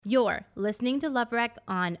You're listening to LoveWRECK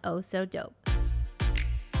on Oh So Dope.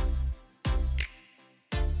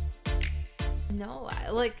 No,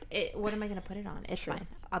 what am I going to put it on? It's fine.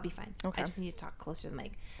 I'll be fine. Okay. I just need to talk closer to the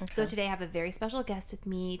mic. Okay. So today I have a very special guest with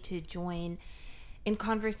me to join in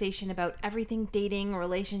conversation about everything dating,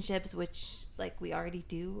 relationships, which we already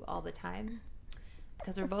do all the time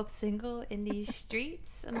because we're both single in these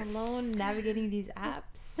streets and alone navigating these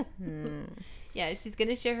apps. Yeah, she's going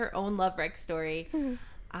to share her own LoveWRECK story.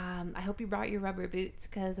 I hope you brought your rubber boots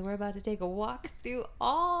because we're about to take a walk through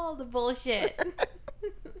all the bullshit.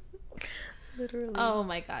 Literally. Oh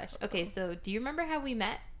my gosh. Okay, so do you remember how we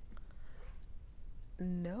met?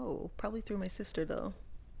 No, probably through my sister though.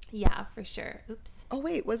 Yeah, for sure. Oops. Oh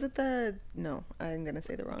wait, was it no, I'm going to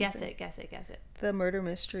say the wrong thing. Guess it. The murder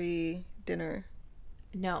mystery dinner.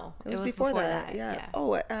 No, It was before that. Yeah.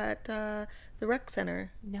 Oh, at the rec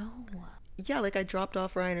center. No. Yeah, I dropped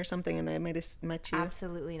off Ryan or something and I might have met you.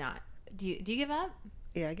 Absolutely not. Do you give up?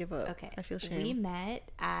 Yeah, I give up. Okay. I feel shame. We met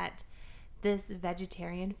at this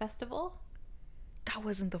vegetarian festival. That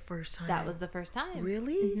wasn't the first time. That was the first time.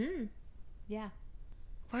 Really? Mm-hmm. Yeah.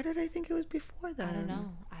 Why did I think it was before that? I don't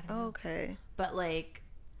know. Okay. But I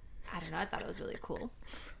don't know. I thought it was really cool.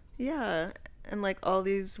 Yeah. And all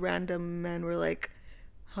these random men were like,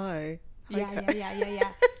 hi. Yeah.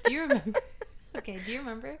 Do you remember? Okay, do you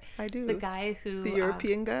remember? I do. The guy who... The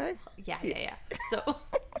European guy? Yeah. So...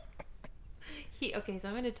 Okay, so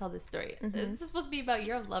I'm going to tell this story. Mm-hmm. This is supposed to be about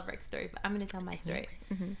your LoveWRECK story, but I'm going to tell my story.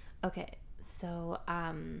 Mm-hmm. Okay, so...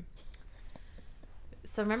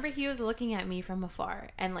 So remember he was looking at me from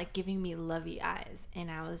afar and giving me lovey eyes. And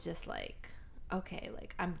I was just okay,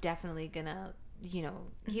 I'm definitely going to,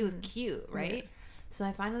 he was cute, right? Yeah. So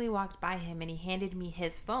I finally walked by him and he handed me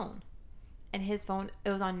his phone. And his phone, it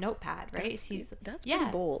was on Notepad, right? That's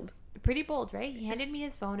pretty bold. Pretty bold, right? He handed me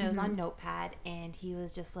his phone. It was on Notepad. And he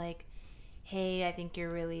was just hey, I think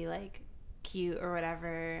you're really, cute or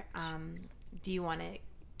whatever. Do you want to,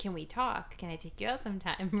 can we talk? Can I take you out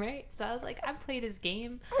sometime, right? So I was I played his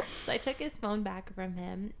game. So I took his phone back from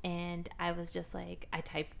him. And I was just I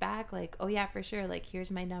typed back, oh, yeah, for sure.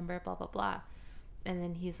 Here's my number, blah, blah, blah. And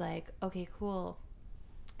then he's okay, cool.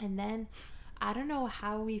 And then... I don't know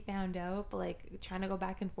how we found out, but trying to go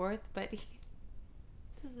back and forth, but this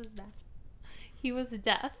is bad. He was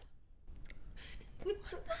deaf.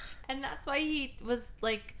 And that's why he was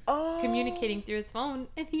communicating through his phone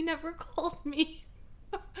and he never called me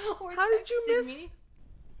or how did you miss me.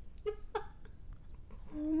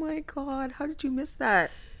 Oh my god, how did you miss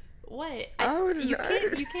that? What? You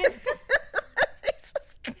can't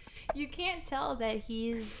you can't tell that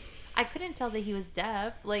he's... I couldn't tell that he was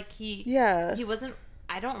deaf. He wasn't...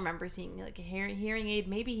 I don't remember seeing a hearing aid.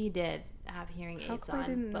 Maybe he did have hearing aids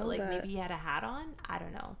on, but maybe he had a hat on. I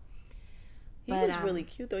don't know. He was really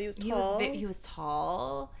cute though. He was tall. He was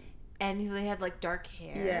tall, and he had dark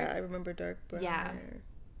hair. Yeah, I remember dark brown hair.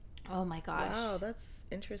 Oh my gosh. Wow, that's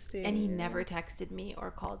interesting. And he never texted me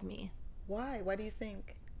or called me. Why? Why do you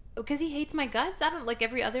think? Because he hates my guts. I don't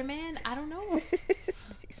every other man. I don't know.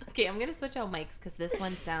 Okay, I'm gonna switch out mics because this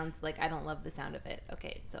one sounds I don't love the sound of it.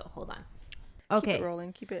 Okay, so hold on. Okay, keep it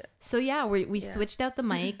rolling. Keep it. So yeah, we switched out the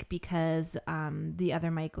mic because the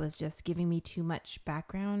other mic was just giving me too much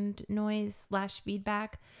background noise /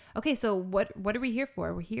 feedback. Okay, so what are we here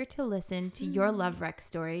for? We're here to listen to your LoveWRECK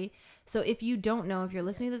story. So if you don't know, if you're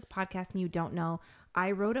listening to this podcast and you don't know,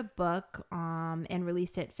 I wrote a book and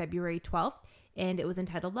released it February 12th. And it was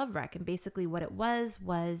entitled LoveWRECK. And basically what it was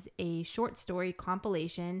a short story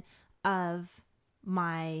compilation of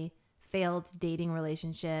my failed dating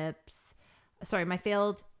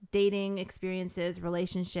experiences,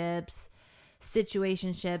 relationships,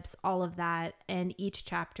 situationships, all of that. And each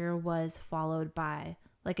chapter was followed by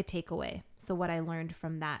a takeaway. So what I learned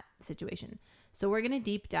from that situation. So we're going to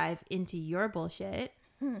deep dive into your bullshit,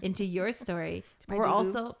 into your story. We're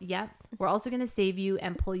also going to save you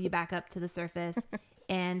and pull you back up to the surface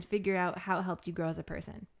and figure out how it helped you grow as a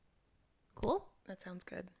person. Cool? That sounds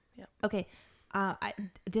good. Yeah. Okay.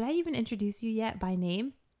 Did I even introduce you yet by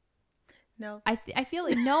name? No. I feel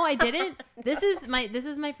no, I didn't. This is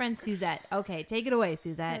my friend Suzette. Okay, take it away,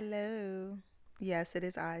 Suzette. Hello. Yes, it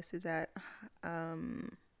is I, Suzette. Yeah,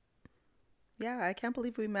 I can't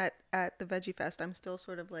believe we met at the Veggie Fest. I'm still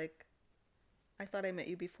sort of I thought I met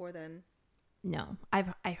you before then. No,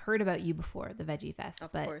 I heard about you before the Veggie Fest.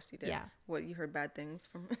 Of course you did. Yeah. What, you heard bad things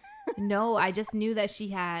from? No, I just knew that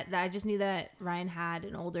I just knew that Ryan had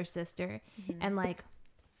an older sister, and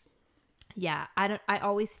yeah, I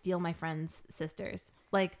always steal my friends' sisters.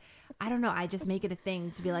 I don't know. I just make it a thing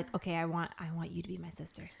to be okay, I want you to be my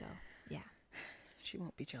sister. So yeah. She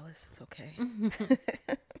won't be jealous. It's okay.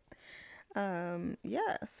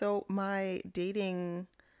 Yeah. So my dating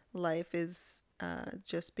life is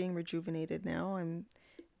just being rejuvenated now. I'm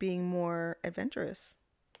being more adventurous.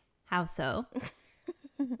 How so?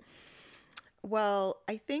 Well,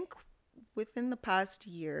 I think within the past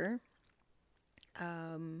year,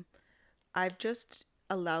 um, I've just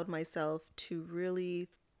allowed myself to really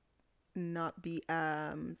not be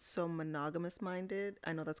so monogamous minded.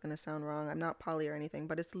 I know that's going to sound wrong. I'm not poly or anything,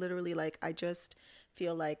 but it's literally like I just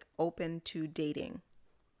feel like open to dating,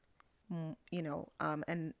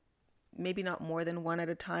 and maybe not more than one at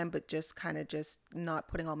a time, but just kind of just not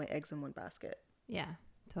putting all my eggs in one basket. Yeah,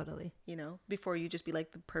 totally. Before you just be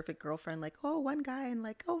like the perfect girlfriend, like, oh, one guy, and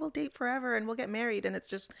like, oh, we'll date forever and we'll get married. And it's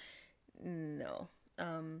just, no.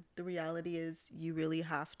 The reality is you really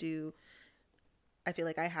have to, I feel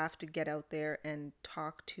like I have to get out there and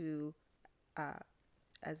talk to uh,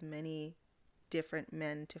 as many different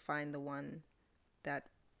men to find the one that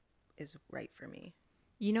is right for me.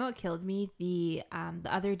 You know what killed me? The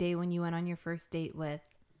other day when you went on your first date with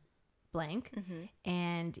blank,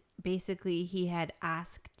 and basically he had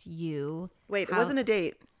asked you. Wait, it wasn't a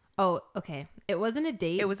date. Oh, okay. It wasn't a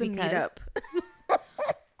date. It was a meetup.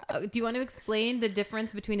 Do you want to explain the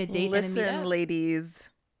difference between a date and a meetup? Listen, ladies,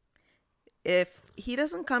 if he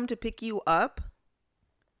doesn't come to pick you up,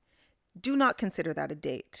 do not consider that a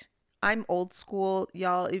date. I'm old school,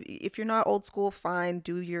 y'all. If you're not old school, fine,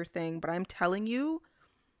 do your thing. But I'm telling you,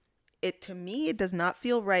 to me, it does not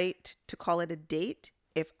feel right to call it a date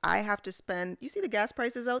if I have to spend, you see the gas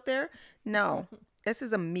prices out there? No, this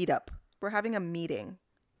is a meetup. We're having a meeting.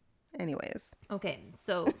 Anyways. Okay,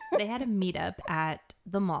 so they had a meetup at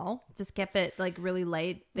the mall. Just kept it like really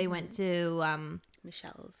light. They went to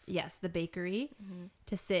Michelle's. Yes, the bakery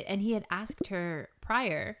to sit, and he had asked her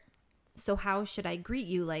prior, so how should I greet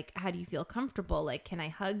you? Like, how do you feel comfortable? Like, can I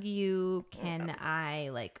hug you? Can I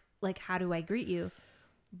like how do I greet you?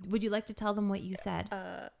 Would you like to tell them what you said?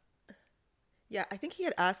 Yeah, I think he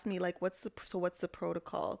had asked me like, what's the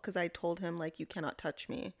protocol? Because I told him like, you cannot touch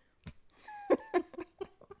me.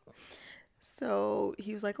 So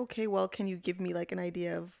he was like, okay, well, can you give me like an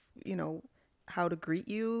idea of, how to greet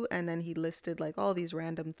you? And then he listed like all these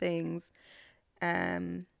random things.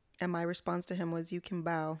 And my response to him was, you can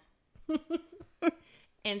bow.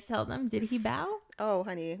 And tell them, did he bow? Oh,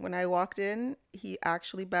 honey, when I walked in, he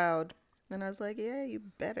actually bowed. And I was like, yeah, you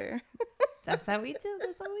better. That's how we do.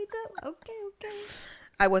 That's how we do. Okay.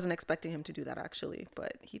 I wasn't expecting him to do that actually,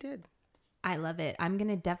 but he did. I love it. I'm going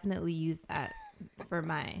to definitely use that for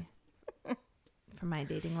my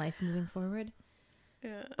dating life moving forward.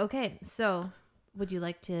 Yeah. Okay, so would you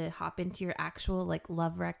like to hop into your actual like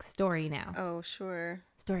LoveWRECK story now? Oh, sure.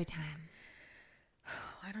 Story time.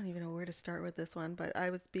 I don't even know where to start with this one, but I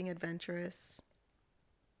was being adventurous.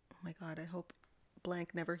 Oh my God, I hope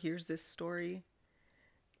blank never hears this story.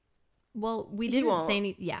 Well, we didn't say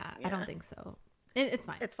any. Yeah, I don't think so. It's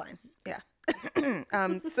fine. It's fine. Yeah.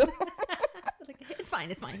 So it's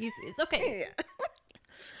fine. It's okay.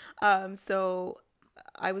 Yeah. So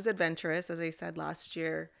I was adventurous, as I said last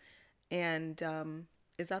year, and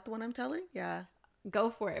is that the one I'm telling? Yeah.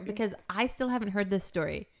 Go for it, because I still haven't heard this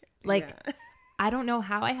story. Like, yeah. I don't know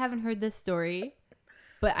how I haven't heard this story,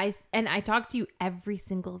 but I talk to you every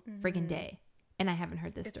single friggin' day, and I haven't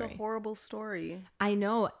heard this story. It's a horrible story. I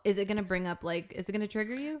know. Is it gonna bring up is it gonna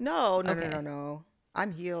trigger you? No.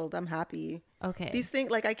 I'm healed. I'm happy. Okay. These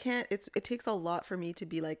things, like, I can't. It takes a lot for me to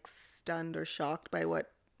be like stunned or shocked by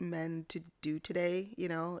what men to do today.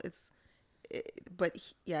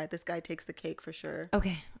 Yeah, this guy takes the cake for sure.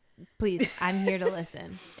 Okay, please. I'm here to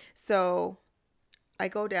listen. So, I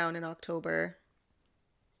go down in October.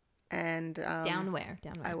 And down where?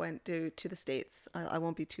 I went to the States. I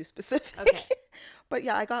won't be too specific. Okay. But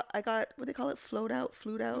yeah, I got what they call it, flued out,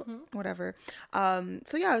 whatever.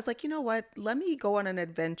 So yeah, I was like, you know what? Let me go on an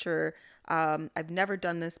adventure. I've never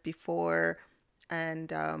done this before,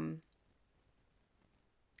 and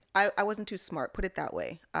I wasn't too smart. Put it that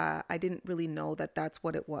way. I didn't really know that that's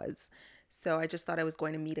what it was. So I just thought I was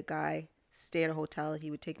going to meet a guy, stay at a hotel.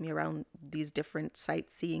 He would take me around these different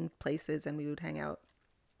sightseeing places, and we would hang out.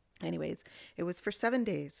 Anyways, it was for 7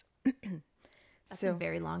 days. That's a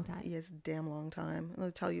very long time. Yeah, it's a damn long time.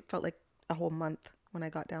 I'll tell you, it felt like a whole month when I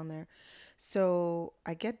got down there. So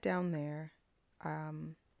I get down there.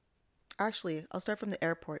 Actually, I'll start from the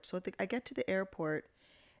airport. So I get to the airport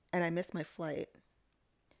and I miss my flight.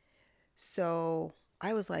 So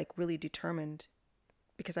I was like really determined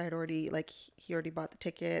because I had already, like, he already bought the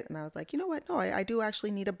ticket. And I was like, you know what? No, I do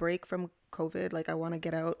actually need a break from COVID. Like, I want to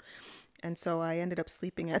get out. And so I ended up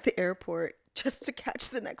sleeping at the airport just to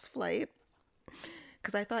catch the next flight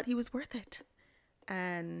because I thought he was worth it.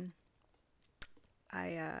 And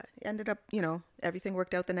I ended up, everything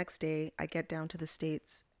worked out the next day. I get down to the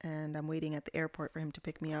States and I'm waiting at the airport for him to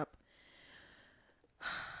pick me up.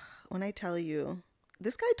 When I tell you,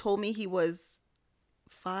 this guy told me he was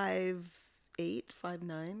 5'8",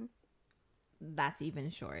 5'9". That's even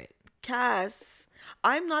short. Cass,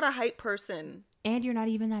 I'm not a height person. And you're not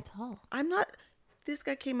even that tall. I'm not. This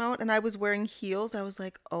guy came out and I was wearing heels. I was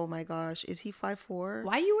like, oh my gosh, is he 5'4"?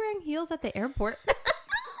 Why are you wearing heels at the airport?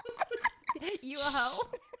 You a hoe?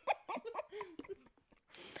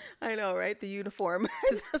 I know, right? The uniform.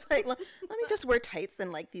 I was like, let me just wear tights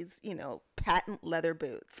and like these, patent leather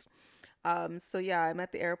boots. So yeah, I'm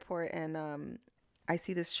at the airport and I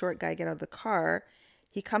see this short guy get out of the car.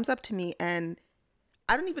 He comes up to me and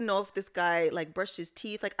I don't even know if this guy like brushed his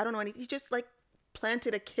teeth. Like, I don't know anything. He just like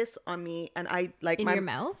planted a kiss on me and I like in your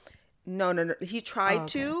mouth? No. He tried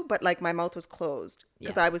to, but like my mouth was closed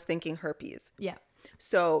because I was thinking herpes. Yeah.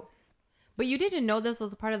 So. But you didn't know this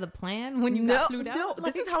was a part of the plan when you got flued out? No,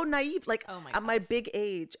 this is how naive. Like, at my big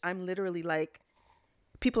age, I'm literally like,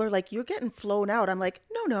 people are like, you're getting flown out. I'm like,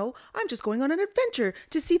 no, I'm just going on an adventure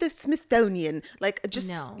to see the Smithsonian. Like, just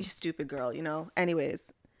you stupid girl,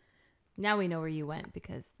 Anyways. Now we know where you went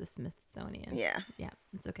because the Smithsonian. Yeah. Yeah,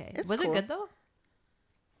 it's okay. Was it good though?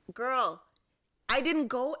 Girl, I didn't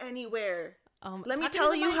go anywhere. Let me talk tell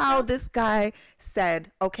to the you mic how now. this guy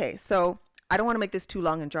said, okay, so I don't want to make this too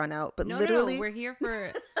long and drawn out, but literally. No, we're here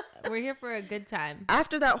for a good time.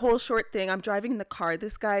 After that whole short thing, I'm driving in the car.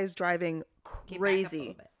 This guy is driving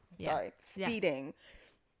crazy. Sorry, speeding.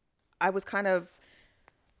 I was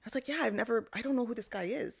like, yeah, I don't know who this guy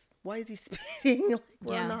is. Why is he speeding? Like,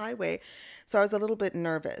 we're on the highway. So I was a little bit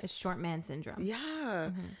nervous. It's short man syndrome. Yeah.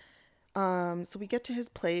 Mm-hmm. So we get to his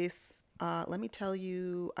place. Let me tell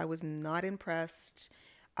you, I was not impressed.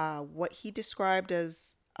 What he described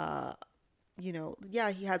as,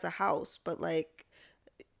 he has a house, but like.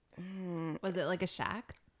 Was it like a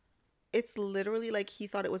shack? It's literally like he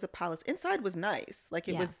thought it was a palace. Inside was nice. Like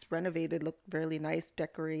it was renovated, looked really nice,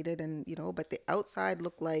 decorated, and but the outside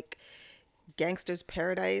looked like gangster's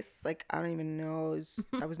paradise. Like, I don't even know.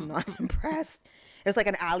 I was not impressed. It was like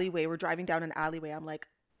an alleyway. We're driving down an alleyway. I'm like,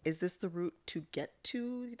 is this the route to get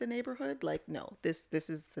to the neighborhood? Like, no, this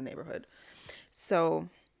is the neighborhood. So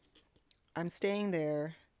I'm staying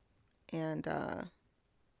there and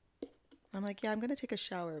I'm like, yeah, I'm going to take a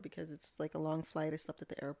shower because it's like a long flight. I slept at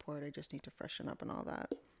the airport. I just need to freshen up and all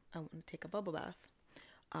that. I want to take a bubble bath.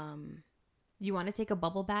 You want to take a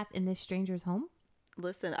bubble bath in this stranger's home?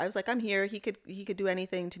 Listen, I was like, I'm here. He could do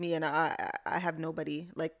anything to me, and I have nobody.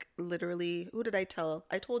 Like, literally, who did I tell?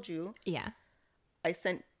 I told you. Yeah. I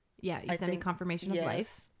sent. Yeah, you sent me confirmation of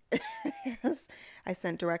life. Yes. I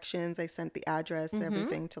sent directions. I sent the address,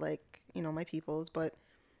 everything to like, my peoples. But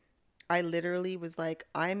I literally was like,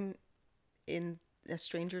 I'm in a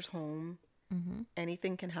stranger's home. Mm-hmm.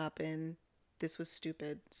 Anything can happen. This was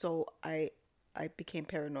stupid. So I became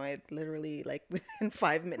paranoid literally like within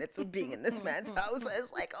 5 minutes of being in this man's house. I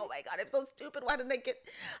was like, oh my God, I'm so stupid. Why didn't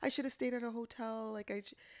I should have stayed at a hotel. Like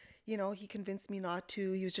he convinced me not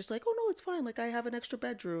to. He was just like, oh no, it's fine. Like I have an extra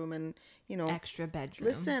bedroom and Extra bedroom.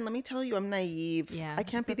 Listen, let me tell you, I'm naive. Yeah. I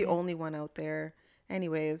can't be the only one out there.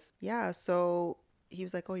 Anyways. Yeah. So he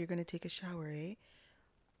was like, oh, you're going to take a shower, eh?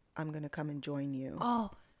 I'm going to come and join you.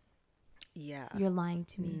 Oh, yeah. You're lying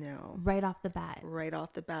to me. No. Right off the bat.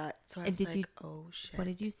 So I was like, oh shit. What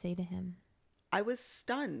did you say to him? I was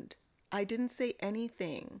stunned. I didn't say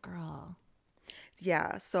anything. Girl.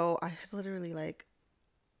 Yeah. So I was literally like,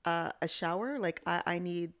 a shower? Like I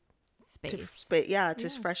need space. To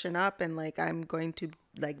freshen up and like I'm going to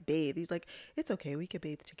like bathe. He's like, it's okay. We could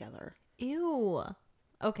bathe together. Ew.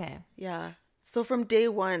 Okay. Yeah. So from day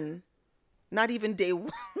one, not even day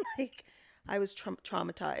one, like I was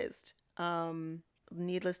traumatized.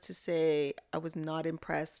 Needless to say, I was not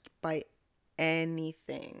impressed by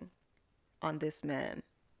anything on this man.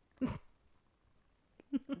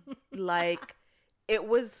 Like, it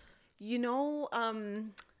was,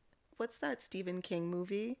 what's that Stephen King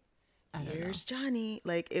movie? Here's Johnny.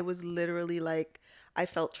 Like, it was literally like, I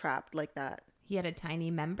felt trapped like that. He had a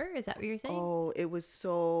tiny member? Is that what you're saying? Oh, it was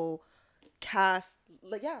so cast.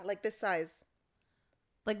 Like, yeah, like this size.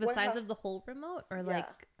 Like the size of the whole remote? Or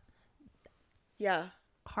like... Yeah.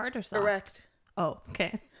 Hard or soft? Erect. Oh,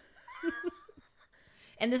 okay.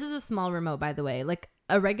 And this is a small remote, by the way. Like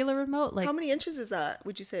a regular remote. Like how many inches is that?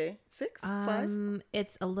 Would you say 6, 5?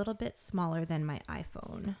 It's a little bit smaller than my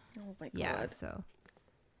iPhone. Oh my God. Yeah. So,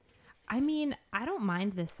 I mean, I don't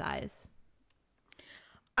mind this size.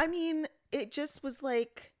 I mean, it just was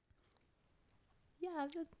like, Yeah,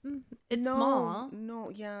 it's No, small. no,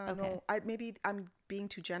 yeah, Okay. no. Maybe I'm being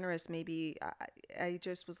too generous. Maybe I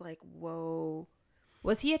just was like, whoa.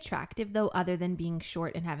 Was he attractive though, other than being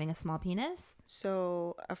short and having a small penis?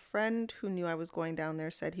 So a friend who knew I was going down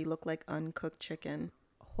there said he looked like uncooked chicken.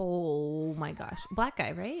 Oh my gosh. Black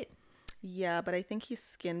guy, right? Yeah, but I think he's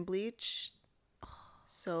skin bleached.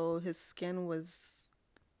 So his skin was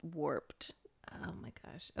warped. Oh my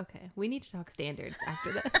gosh. Okay. We need to talk standards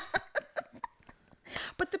after this.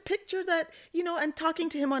 But the picture that, and talking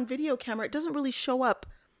to him on video camera, it doesn't really show up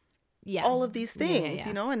Yeah. all of these things,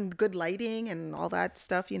 Yeah. and good lighting and all that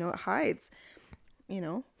stuff, it hides,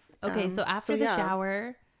 Okay, so after the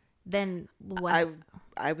shower, then what?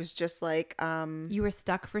 I was just like, You were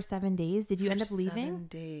stuck for 7 days. Did you end up leaving? 7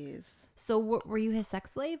 days. So were you his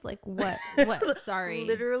sex slave? Like what? What? Sorry.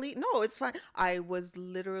 Literally, no, it's fine. I was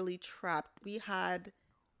literally trapped. We had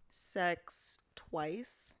sex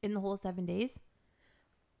twice. In the whole 7 days?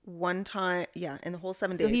 One time, yeah, in the whole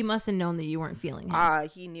 7 days. So he must have known that you weren't feeling him.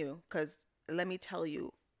 He knew, because let me tell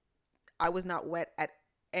you, I was not wet at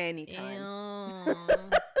any time.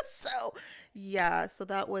 So, yeah, so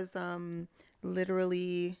that was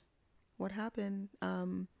literally what happened.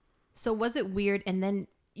 So was it weird? And then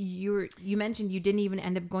you mentioned you didn't even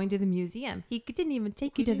end up going to the museum. He didn't even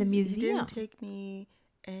take you to the museum. He didn't take me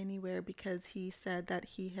anywhere because he said that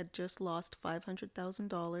he had just lost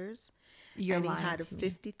 $500,000. You're and he lying had a to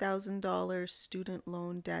me. $50,000 student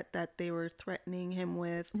loan debt that they were threatening him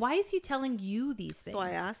with. Why is he telling you these things? So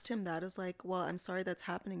I asked him that. I was like, well, I'm sorry that's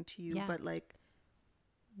happening to you, but like,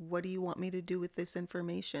 what do you want me to do with this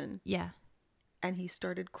information? Yeah. And he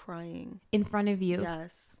started crying. In front of you?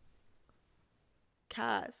 Yes.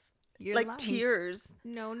 Cass. You're like lying. Tears.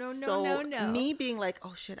 No. So me being like,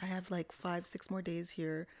 oh shit, I have like 5-6 more days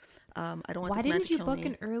here. I don't want Why this man didn't to you kill book me.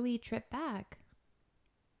 an early trip back?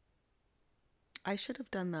 I should have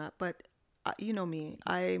done that, but you know me.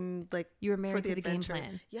 I'm like, You were married for to the game adventure.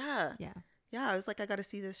 plan. Yeah. Yeah. Yeah, I was like, I got to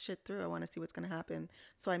see this shit through. I want to see what's going to happen.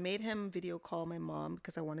 So I made him video call my mom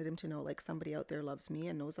because I wanted him to know like somebody out there loves me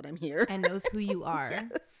and knows that I'm here. And knows who you are.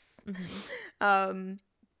 Yes. Mm-hmm.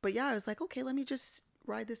 But yeah, I was like, okay, let me just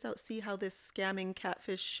ride this out, see how this scamming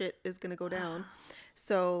catfish shit is going to go down.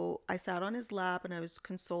 So I sat on his lap and I was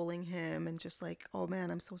consoling him and just like, oh man,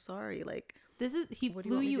 I'm so sorry. Like, He what do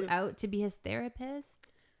flew want me you to do? out to be his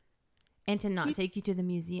therapist and to not take you to the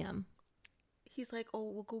museum. He's like, oh,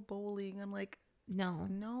 we'll go bowling. I'm like,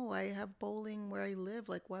 no, I have bowling where I live.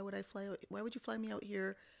 Like, why would you fly me out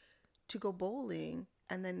here to go bowling?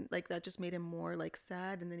 And then like that just made him more like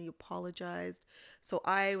sad, and then he apologized. So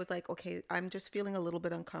I was like, okay, I'm just feeling a little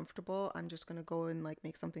bit uncomfortable. I'm just gonna go and like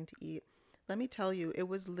make something to eat. Let me tell you, it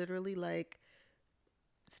was literally like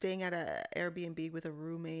staying at a Airbnb with a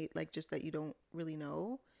roommate, like just that you don't really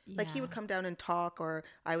know. Like he would come down and talk, or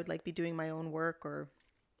I would like be doing my own work or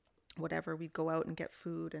whatever. We'd go out and get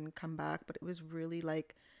food and come back. But it was really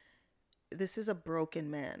like, this is a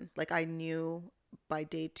broken man. Like I knew by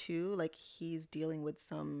day 2, like he's dealing with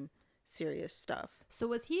some serious stuff. So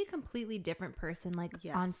was he a completely different person, like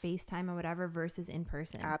on FaceTime or whatever, versus in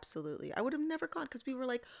person? Absolutely. I would have never gone because we were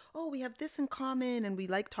like, oh, we have this in common and we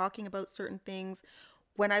like talking about certain things.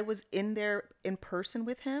 When I was in there in person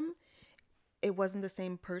with him, it wasn't the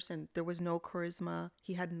same person. There was no charisma.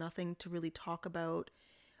 He had nothing to really talk about.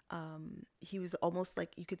 He was almost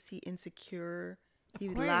like, you could see insecure. He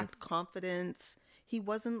lacked confidence. He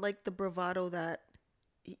wasn't like the bravado that,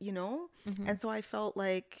 And so I felt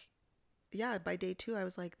like, yeah, by day 2, I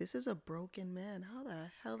was like, this is a broken man. How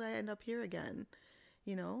the hell did I end up here again?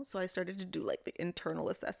 So I started to do like the internal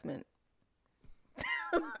assessment.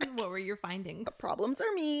 What were your findings? Problems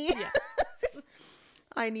are me. Yeah.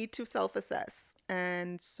 I need to self-assess.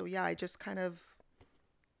 And so, yeah, I just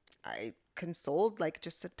I consoled, like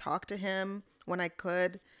just to talk to him when I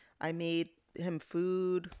could. I made him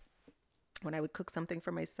food. When I would cook something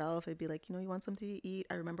for myself, I'd be like, you want something to eat?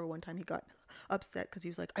 I remember one time he got upset because he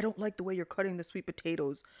was like, I don't like the way you're cutting the sweet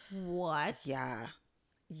potatoes. What? Yeah.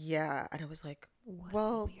 Yeah. And I was like,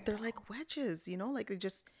 well, they're like wedges, like they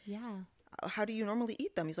just, how do you normally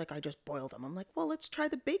eat them? He's like, I just boil them. I'm like, well, let's try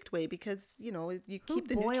the baked way because, you keep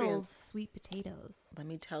the nutrients. Who boils sweet potatoes? Let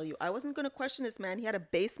me tell you, I wasn't going to question this man. He had a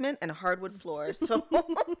basement and a hardwood floor. So I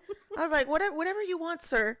was like, whatever you want,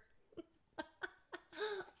 sir.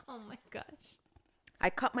 Oh my gosh. I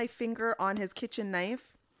cut my finger on his kitchen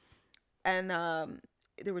knife and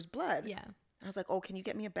there was blood. Yeah. I was like, oh, can you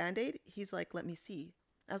get me a Band-Aid? He's like, let me see.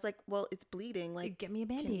 I was like, well, it's bleeding. Like, get me a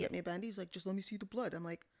Band-Aid. Can you get me a Band-Aid? He's like, just let me see the blood. I'm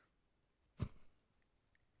like,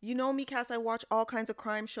 you know me, Cass, I watch all kinds of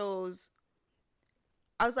crime shows.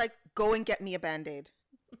 I was like, go and get me a Band-Aid.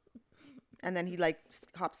 And then he like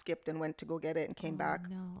hop skipped and went to go get it and came back.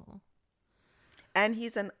 No. And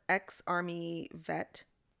he's an ex-army vet.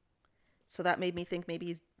 So that made me think maybe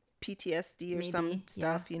he's PTSD or some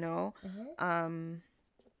stuff, you know?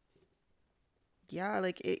 Yeah,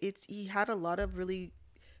 like it's he had a lot of really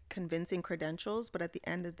convincing credentials, but at the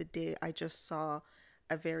end of the day, I just saw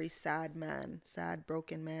a very sad man, sad,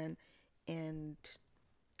 broken man. And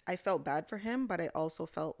I felt bad for him, but I also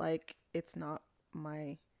felt like it's not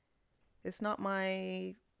my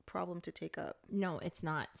problem to take up. No, it's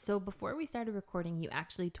not. So before we started recording, you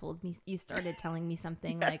actually told me, you started telling me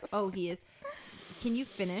something like, oh, he is. Can you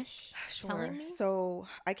finish telling me? So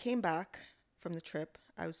I came back from the trip.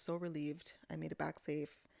 I was so relieved. I made it back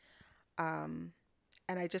safe. And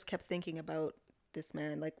I just kept thinking about this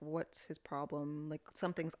man, like, what's his problem? Like,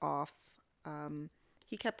 something's off.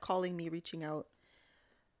 He kept calling me, reaching out.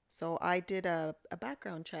 So I did a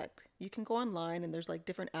background check. You can go online and there's like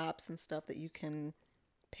different apps and stuff that you can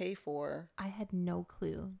pay for. I had no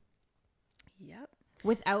clue. Yep.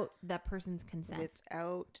 Without that person's consent.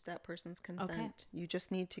 Without that person's consent. Okay. You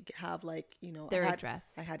just need to have like, you know, their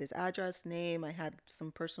address. I had his address, name. I had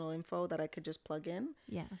some personal info that I could just plug in.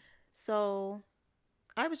 Yeah. So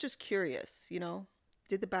I was just curious, you know,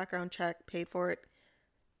 did the background check, paid for it.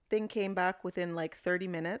 Thing came back within like 30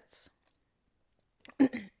 minutes.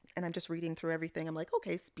 And I'm just reading through everything. I'm like,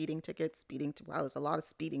 okay, speeding tickets, wow, there's a lot of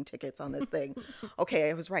speeding tickets on this thing. Okay,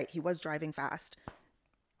 I was right. He was driving fast.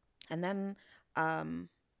 And then I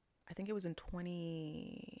think it was in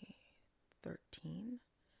 2013,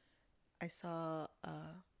 I saw a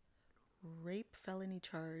rape felony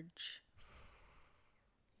charge.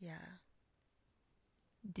 Yeah.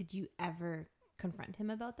 Did you ever confront him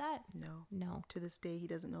about that? No. To this day, he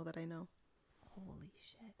doesn't know that I know. Holy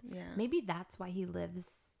shit. Yeah. Maybe that's why he lives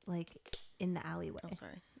like in the alleyway. Oh,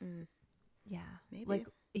 sorry. Yeah. Maybe. Like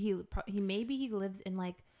he lives in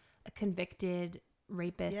like a convicted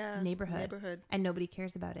rapist neighborhood and nobody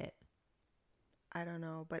cares about it. I don't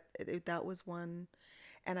know, but that was one.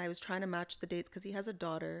 And I was trying to match the dates because he has a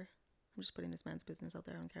daughter. I'm just putting this man's business out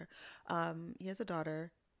there. I don't care. He has a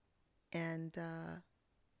daughter, and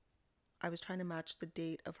I was trying to match the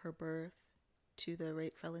date of her birth to the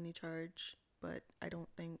rape felony charge, but I don't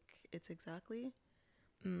think it's exactly.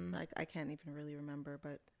 Like, I can't even really remember,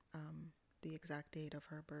 but the exact date of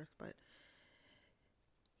her birth. But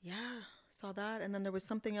yeah, saw that. And then there was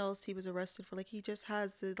something else he was arrested for. Like, he just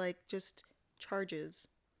has like just charges.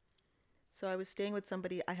 So I was staying with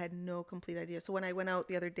somebody. I had no complete idea. So when I went out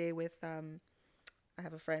the other day with I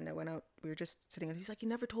have a friend. I went out. We were just sitting. And he's like, "You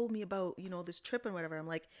never told me about, you know, this trip and whatever." I'm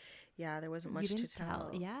like, "Yeah, there wasn't much to tell.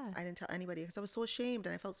 Yeah, I didn't tell anybody because I was so ashamed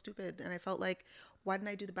and I felt stupid and I felt like, why didn't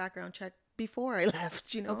I do the background check before I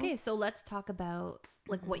left? You know?" Okay, so let's talk about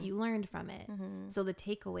like what you learned from it. So the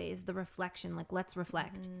takeaways, the reflection. Like, let's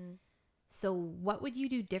reflect. So what would you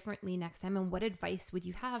do differently next time? And what advice would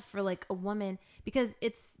you have for like a woman? Because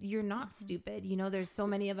you're not stupid. You know, there's so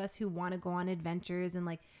many of us who want to go on adventures and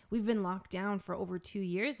like we've been locked down for over 2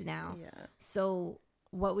 years now. Yeah. So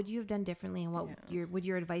what would you have done differently? And what would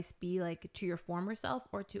your advice be like to your former self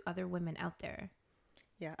or to other women out there?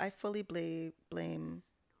 Yeah, I fully blame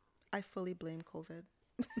COVID.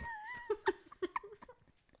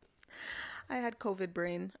 I had COVID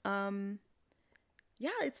brain. Yeah,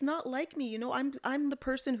 it's not like me, you know. I'm the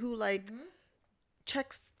person who like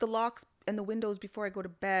checks the locks and the windows before I go to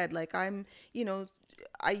bed. Like I'm, you know,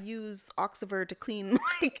 I use Oxiver to clean.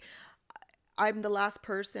 Like I'm the last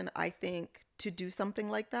person I think to do something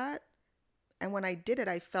like that. And when I did it,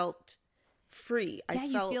 I felt free. Yeah,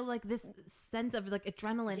 you feel like this sense of like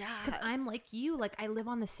adrenaline. Yeah. Because I'm like you. Like I live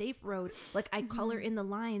on the safe road. Like I color in the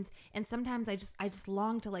lines, and sometimes I just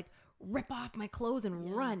long to like rip off my clothes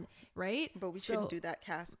and run, right? But we shouldn't do that,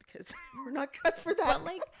 Cass, because we're not cut for that. But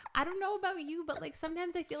like, I don't know about you, but like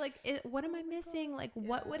sometimes I feel like, what am I missing? Like,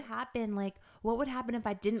 what would happen? Like, what would happen if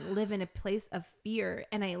I didn't live in a place of fear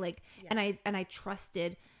and I like, and I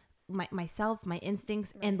trusted myself, my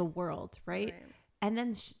instincts, and the world, right? And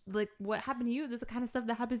then like what happened to you? This is the kind of stuff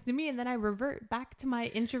that happens to me, and then I revert back to my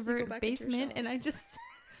introvert basement, and I just.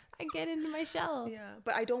 I get into my shell. Yeah,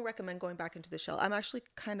 but I don't recommend going back into the shell. I'm actually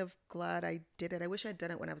kind of glad I did it. I wish I'd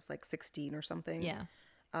done it when I was like 16 or something. Yeah.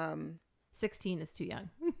 16 is too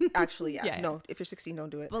young. Actually, yeah. No, if you're 16,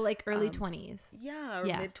 don't do it. But like early 20s. Yeah, or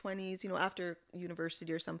mid 20s, you know, after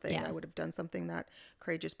university or something, I would have done something that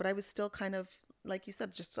courageous. But I was still kind of, like you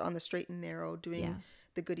said, just on the straight and narrow doing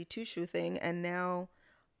the goody two-shoe thing. And now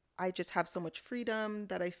I just have so much freedom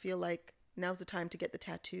that I feel like now's the time to get the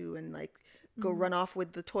tattoo and like go run off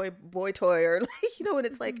with the boy toy or like, you know, and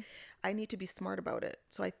it's like I need to be smart about it.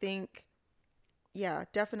 So I think yeah,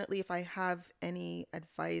 definitely if I have any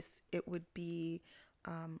advice, it would be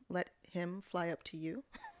let him fly up to you.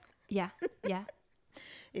 Yeah. Yeah.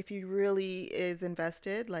 If he really is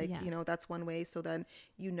invested, like, Yeah. that's one way. So then,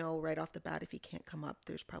 right off the bat, if he can't come up,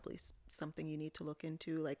 there's probably something you need to look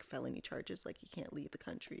into, like felony charges, like he can't leave the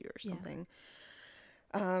country or Yeah. something.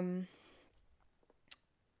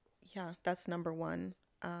 Yeah, that's number one.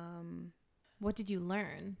 What did you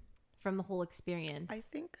learn from the whole experience? I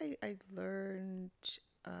think I learned,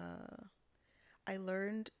 uh,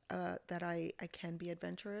 that I can be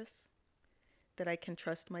adventurous, that I can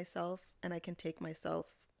trust myself, and I can take myself,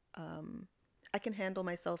 I can handle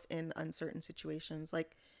myself in uncertain situations.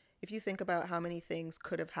 Like, if you think about how many things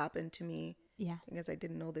could have happened to me, Yeah. because I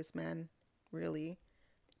didn't know this man really,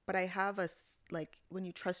 but I have like, when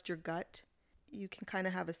you trust your gut, you can kind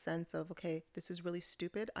of have a sense of, okay, this is really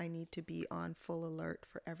stupid. I need to be on full alert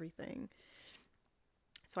for everything.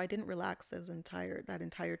 So I didn't relax that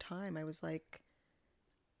entire time. I was like,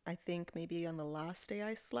 I think maybe on the last day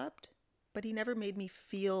I slept, but he never made me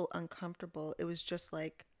feel uncomfortable. It was just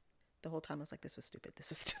like the whole time I was like, this was stupid. This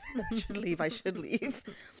was stupid. I should leave. I should leave.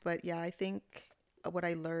 But yeah, I think what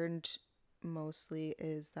I learned mostly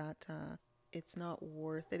is that it's not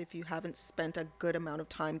worth it if you haven't spent a good amount of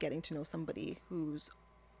time getting to know somebody who's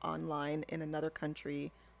online in another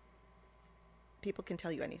country. People can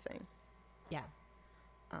tell you anything. Yeah.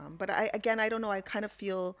 But I don't know. I kind of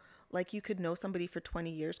feel like you could know somebody for 20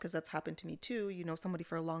 years, because that's happened to me too. You know somebody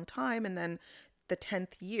for a long time, and then the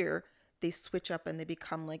 10th year, they switch up and they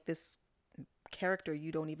become like this character.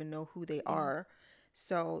 You don't even know who they are.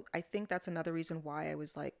 So I think that's another reason why I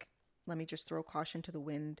was like, let me just throw caution to the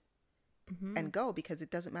wind and go, because it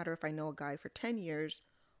doesn't matter if I know a guy for 10 years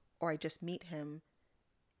or I just meet him.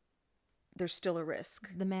 There's still a risk.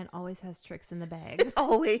 The man always has tricks in the bag.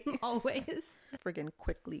 Always. Always. Friggin'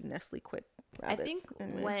 quickly, Nestle Quick rabbits. I think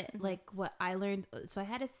Anyway. what I learned, so I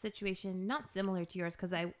had a situation not similar to yours,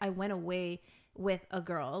 because I went away with a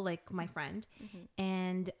girl, like my friend,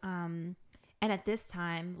 and at this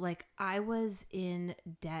time, like, I was in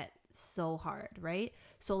debt so hard, right?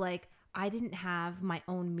 So like, I didn't have my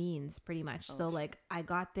own means pretty much. So like, I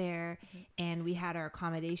got there and we had our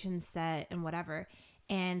accommodations set and whatever.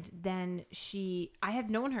 And then I had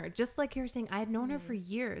known her, just like you were saying, I had known her for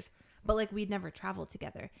years, but like, we'd never traveled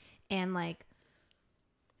together. And like,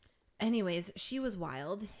 anyways, she was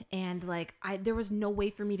wild, and like, there was no way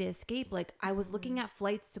for me to escape. Like, I was looking at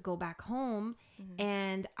flights to go back home,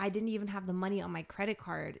 and I didn't even have the money on my credit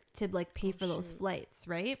card to like pay for those flights,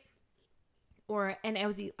 right? And I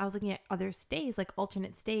was looking at other stays, like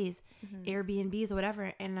alternate stays, Airbnbs or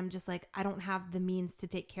whatever, and I'm just like, I don't have the means to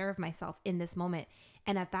take care of myself in this moment.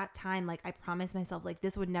 And at that time, like, I promised myself, like,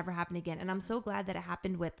 this would never happen again. And I'm so glad that it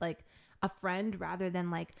happened with like a friend rather than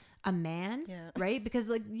like a man, right? Because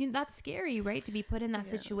like, that's scary, right? To be put in that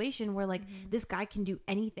situation where like this guy can do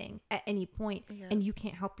anything at any point, and you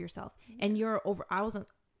can't help yourself. And I was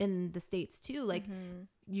in the States too, like,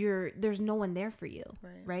 there's no one there for you,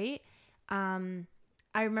 right? I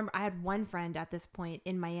remember I had one friend at this point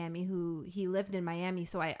in Miami he lived in Miami.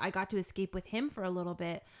 So I got to escape with him for a little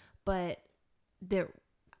bit, but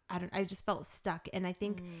I just felt stuck. And I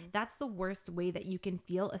think that's the worst way that you can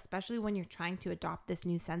feel, especially when you're trying to adopt this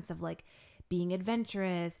new sense of like being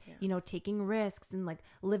adventurous, taking risks and like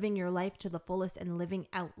living your life to the fullest and living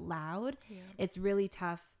out loud. It's really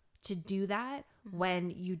tough to do that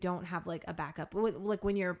when you don't have like a backup, like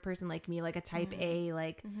when you're a person like me, like a type A,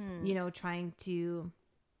 like trying to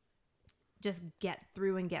just get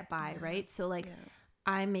through and get by, right? So like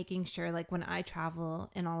I'm making sure, like, when I travel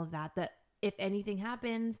and all of that if anything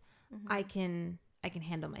happens, I can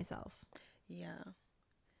handle myself.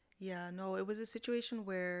 No, it was a situation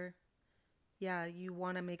where you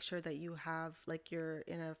want to make sure that you have, like, you're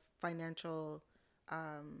in a financial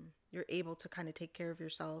you're able to kind of take care of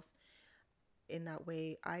yourself in that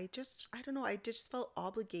way. I don't know, I just felt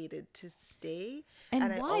obligated to stay.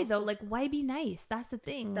 And why though? Like, why be nice? That's the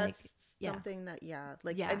thing. That's like, something that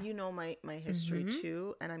and my history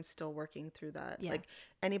too, and I'm still working through that. Like,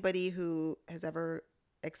 anybody who has ever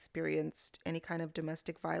experienced any kind of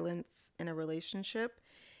domestic violence in a relationship,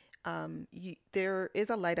 there is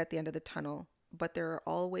a light at the end of the tunnel, but there are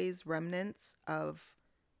always remnants of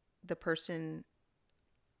the person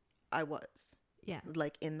I was.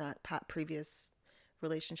 Like, in that previous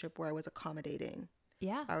relationship where I was accommodating.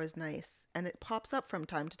 I was nice. And it pops up from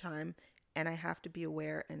time to time, and I have to be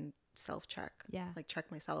aware and self-check. Like,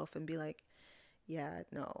 check myself and be like, yeah,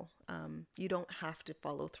 no, you don't have to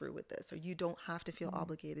follow through with this, or you don't have to feel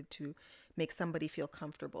obligated to make somebody feel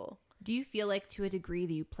comfortable. Do you feel like to a degree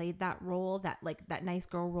that you played that role, that like that nice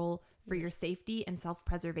girl role for your safety and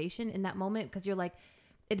self-preservation in that moment? Because you're like,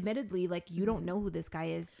 admittedly, like you don't know who this guy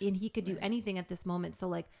is and he could do anything at this moment. So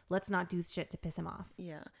like, let's not do shit to piss him off.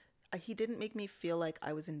 Yeah. He didn't make me feel like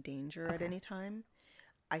I was in danger at any time.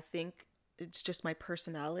 I think it's just my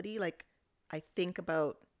personality. Like I'm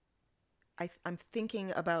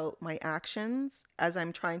thinking about my actions as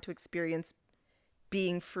I'm trying to experience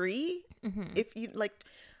being free. If you like,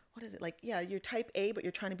 what is it? Like, yeah, you're type A, but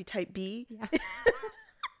you're trying to be type B. Yeah.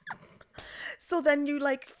 So then you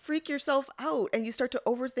like freak yourself out and you start to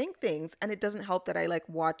overthink things. And it doesn't help that I like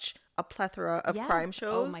watch a plethora of crime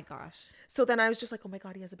shows. Oh my gosh. So then I was just like, oh my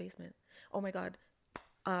God, he has a basement. Oh my God.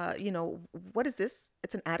 What is this?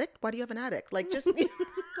 It's an attic? Why do you have an attic? Like just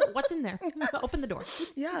What's in there? Open the door.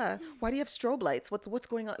 Yeah. Why do you have strobe lights? What's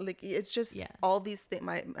going on? Like it's just all these things.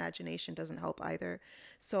 My imagination doesn't help either.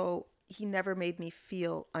 So he never made me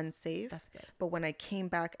feel unsafe. That's good. But when I came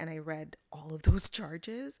back and I read all of those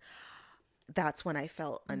charges, that's when I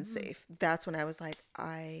felt unsafe. That's when I was like,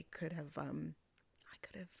 I could have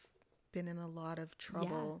been in a lot of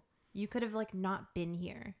trouble. Yeah. You could have like not been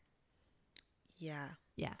here. Yeah.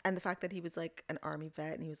 Yeah. And the fact that he was like an army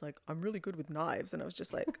vet and he was like, I'm really good with knives. And I was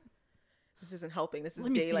just like, this isn't helping. This is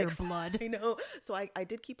Let me gay. see Like your blood. I know. So I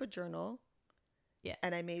did keep a journal. Yeah.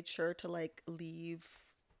 And I made sure to like leave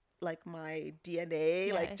like my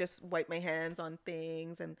DNA, like just wipe my hands on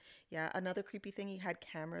things. And yeah, another creepy thing, he had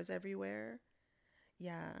cameras everywhere.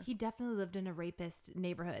 Yeah. He definitely lived in a rapist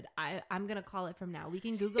neighborhood. I'm going to call it from now. We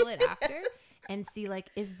can Google it after and see like,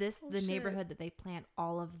 is this the neighborhood that they plant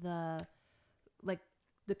all of the like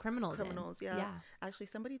the criminals in? Yeah. Actually,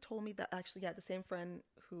 somebody told me that the same friend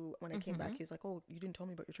who, when I came back, he was like, oh, you didn't tell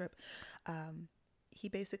me about your trip. He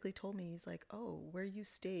basically told me, he's like, oh, where you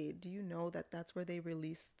stayed, do you know that that's where they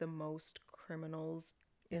release the most criminals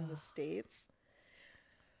in the States?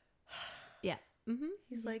 Yeah.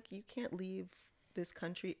 He's like, you can't leave this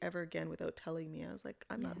country ever again without telling me. I was like,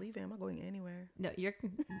 I'm not leaving. I'm not going anywhere. No,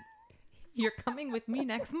 you're coming with me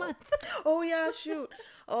next month. Oh yeah, shoot.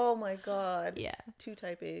 Oh my God. Yeah. 2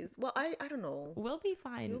 type A's. Well, I don't know. We'll be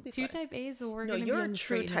fine. You'll be 2 fine. type A's or we're No, gonna you're be a on the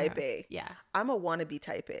true straight and type narrow. A. Yeah. I'm a wannabe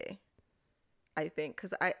type A, I think,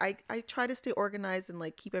 because I try to stay organized and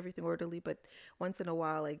like keep everything orderly, but once in a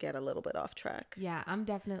while I get a little bit off track. Yeah, I'm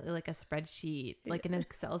definitely like a spreadsheet, like an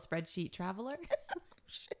Excel spreadsheet traveler.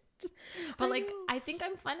 Shit. But like, I think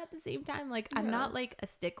I'm fun at the same time. Like, I'm not like a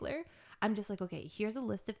stickler. I'm just like, okay, here's a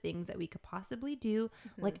list of things that we could possibly do.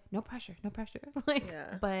 Like, no pressure. Like,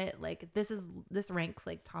 but like, this ranks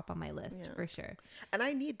like top on my list for sure. And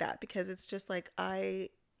I need that because it's just like, I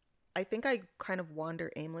think I kind of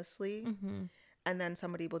wander aimlessly. And then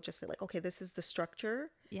somebody will just say like, okay, this is the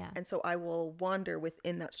structure. Yeah. And so I will wander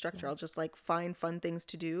within that structure. I'll just like find fun things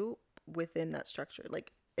to do within that structure.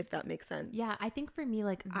 Like, if that makes sense. Yeah, I think for me,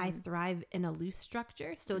 like I thrive in a loose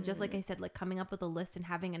structure. So just like I said, like coming up with a list and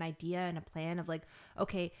having an idea and a plan of like,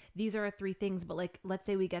 okay, these are 3 things, but like, let's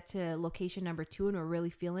say we get to location number 2 and we're really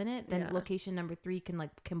feeling it, then location number 3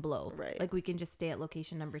 can blow. Right. Like we can just stay at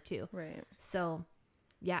location number 2. Right. So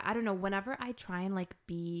yeah, I don't know. Whenever I try and like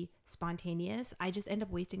be spontaneous, I just end up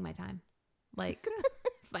wasting my time. Like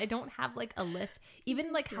if I don't have like a list,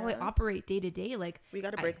 even like how I operate day to day, like we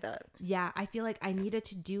got to break that. Yeah. I feel like I need a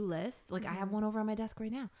to-do list. Like I have one over on my desk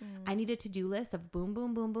right now. I need a to-do list of boom,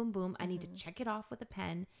 boom, boom, boom, boom. I need to check it off with a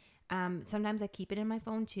pen. Sometimes I keep it in my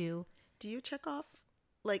phone too. Do you check off?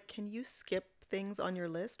 Like, can you skip things on your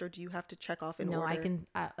list or do you have to check off in order? No, I can.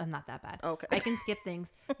 I'm not that bad. Okay. I can skip things.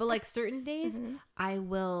 But like certain days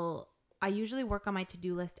I usually work on my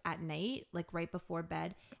to-do list at night, like right before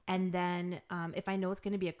bed. And then if I know it's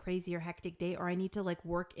going to be a crazy or hectic day or I need to like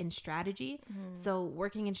work in strategy. So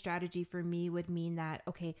working in strategy for me would mean that,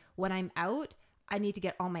 okay, when I'm out, I need to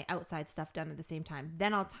get all my outside stuff done at the same time.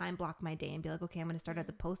 Then I'll time block my day and be like, okay, I'm going to start at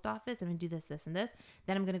the post office. I'm going to do this, this, and this.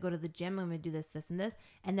 Then I'm going to go to the gym. I'm going to do this, this, and this.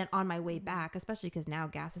 And then on my way back, especially because now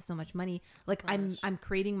gas is so much money, like I'm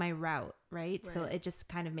creating my route, right? So it just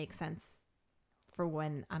kind of makes sense for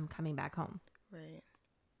when I'm coming back home. Right.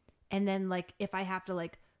 And then like if I have to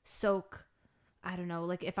like soak, I don't know,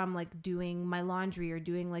 like if I'm like doing my laundry or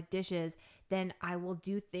doing like dishes, then I will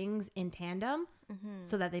do things in tandem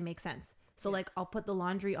so that they make sense. So like I'll put the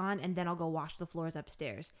laundry on and then I'll go wash the floors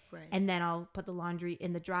upstairs. Right. And then I'll put the laundry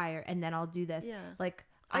in the dryer and then I'll do this. Yeah. Like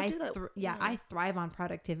I do that. I thrive on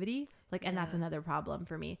productivity. Like, and that's another problem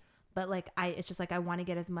for me. But like it's just like I want to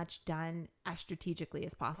get as much done as strategically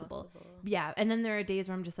as possible. Yeah. And then there are days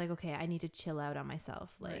where I'm just like, okay, I need to chill out on myself.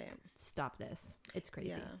 Like stop this. It's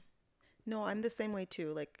crazy. Yeah. No, I'm the same way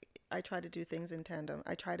too. Like I try to do things in tandem.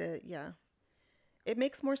 I try to, it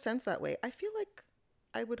makes more sense that way. I feel like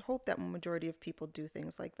I would hope that majority of people do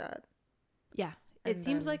things like that. Yeah. It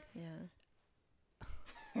seems like,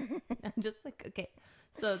 I'm just like, okay.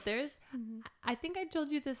 So there's, I think I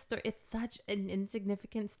told you this story. It's such an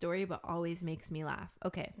insignificant story, but always makes me laugh.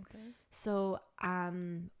 Okay. So,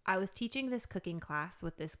 I was teaching this cooking class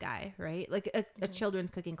with this guy, right? Like a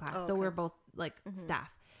children's cooking class. Oh, so we're both like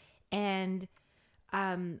staff, and,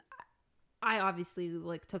 I obviously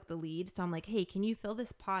like took the lead. So I'm like, hey, can you fill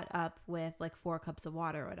this pot up with like 4 cups of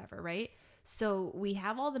water or whatever, right? So we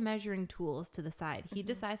have all the measuring tools to the side. He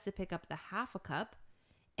decides to pick up the half a cup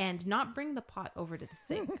and not bring the pot over to the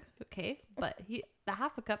sink. Okay. But the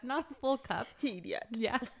half a cup, not a full cup. Idiot.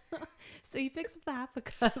 Yeah. So he picks up the half a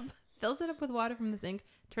cup, fills it up with water from the sink,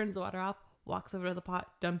 turns the water off, walks over to the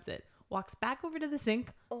pot, dumps it, walks back over to the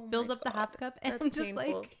sink, fills up the half cup. And That's I'm just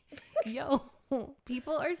painful. like, yo,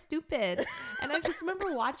 people are stupid. And I just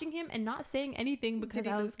remember watching him and not saying anything because Did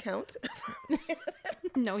he lose count?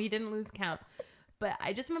 No, he didn't lose count. But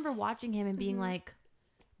I just remember watching him and being like,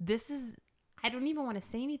 I don't even want to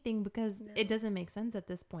say anything because it doesn't make sense at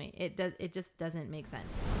this point. It just doesn't make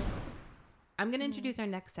sense. I'm going to introduce our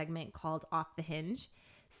next segment called Off the Hinge.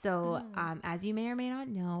 So, as you may or may not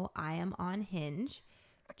know, I am on Hinge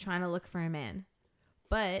trying to look for a man.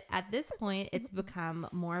 But at this point, it's become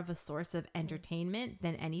more of a source of entertainment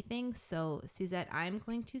than anything. So, Suzette, I'm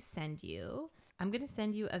going to send you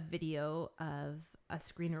a video of a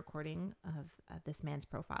screen recording of this man's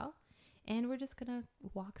profile. And we're just going to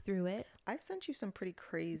walk through it. I've sent you some pretty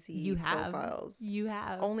crazy profiles. You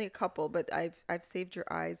have. Only a couple, but I've saved your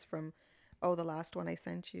eyes from, the last one I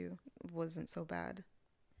sent you wasn't so bad.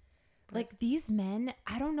 Like these men,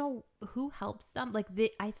 I don't know who helps them. Like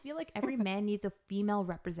I feel like every man needs a female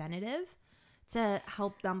representative to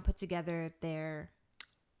help them put together their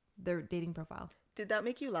dating profile. Did that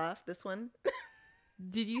make you laugh, this one?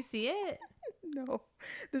 Did you see it? No.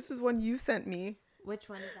 This is one you sent me. Which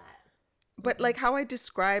one is that? But like how I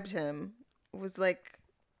described him was like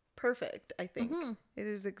perfect, I think. It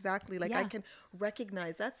is exactly like I can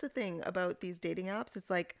recognize. That's the thing about these dating apps. It's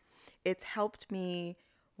like it's helped me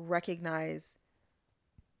recognize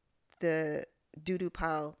the doo-doo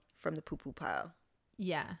pile from the poo-poo pile.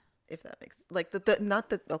 Yeah. If that makes like the not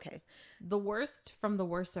the okay. The worst from the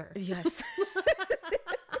worser. Yes.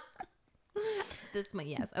 This one,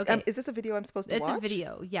 yes. Okay. Is this a video I'm supposed to watch? It's a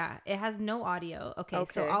video. Yeah. It has no audio. Okay.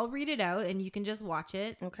 So I'll read it out and you can just watch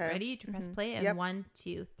it. Okay. Ready to press play? And 1,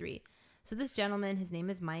 2, 3. So this gentleman, his name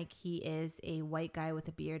is Mike. He is a white guy with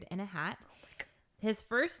a beard and a hat. His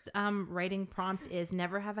first writing prompt is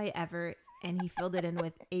 "Never have I ever," and he filled it in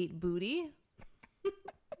with 8 booty.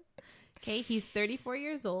 Okay. He's 34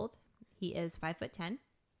 years old. He is 5'10",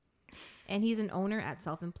 and he's an owner at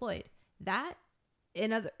Self-Employed. What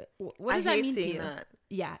does that mean to you? That.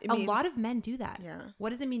 Yeah, a lot of men do that. Yeah.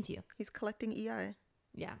 What does it mean to you? He's collecting EI.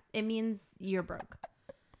 Yeah, it means you're broke.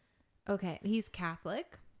 Okay, he's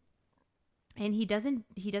Catholic, and he doesn't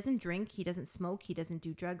drink, he doesn't smoke, he doesn't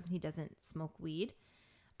do drugs, and he doesn't smoke weed.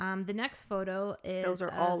 The next photo is those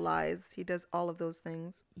are all lies. He does all of those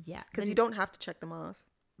things. Yeah, because you don't have to check them off.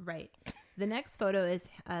 Right. The next photo is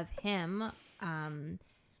of him.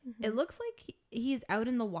 It looks like he's out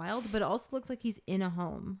in the wild, but it also looks like he's in a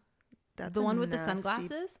home. That's the one with the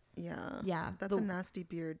sunglasses. Yeah. Yeah. That's a nasty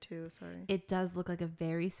beard too. Sorry. It does look like a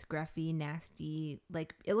very scruffy, nasty,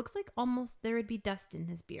 like it looks like almost there would be dust in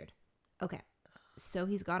his beard. Okay. So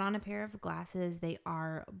he's got on a pair of glasses. They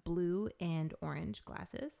are blue and orange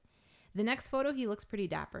glasses. The next photo, he looks pretty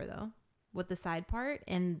dapper though, with the side part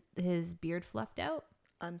and his beard fluffed out.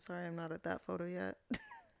 I'm sorry, I'm not at that photo yet.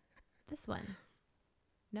 This one.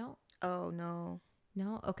 No. Oh, no.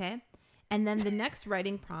 No? Okay. And then the next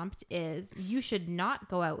writing prompt is, "You should not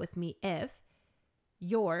go out with me if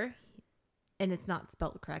you're," and it's not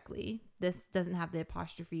spelled correctly. This doesn't have the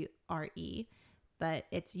apostrophe R-E, but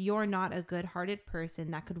it's, "You're not a good-hearted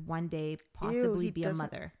person that could one day possibly be a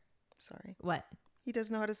mother." Sorry. What? He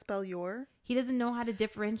doesn't know how to spell your? He doesn't know how to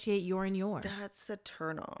differentiate your and your. That's a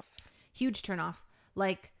turnoff. Huge turnoff.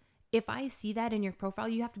 Like, if I see that in your profile,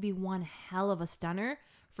 you have to be one hell of a stunner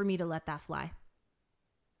for me to let that fly.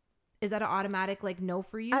 Is that an automatic, like, no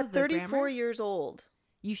for you? At 34 years old.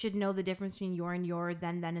 You should know the difference between your and your,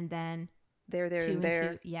 then, and then. There, and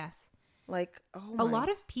there. Two. Yes. Like, oh my. A lot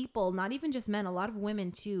of people, not even just men, a lot of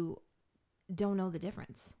women too, don't know the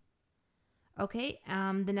difference. Okay.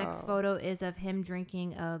 The next photo is of him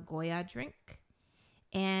drinking a Goya drink.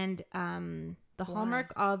 And the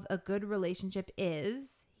hallmark of a good relationship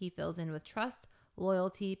is, he fills in with trust,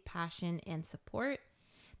 loyalty, passion, and support.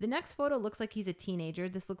 The next photo looks like he's a teenager.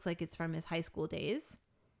 This looks like it's from his high school days.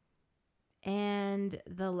 And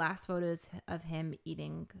the last photo is of him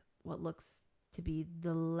eating what looks to be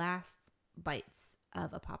the last bites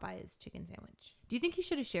of a Popeye's chicken sandwich. Do you think he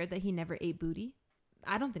should have shared that he never ate booty?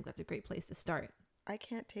 I don't think that's a great place to start. I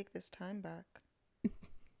can't take this time back.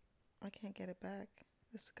 I can't get it back.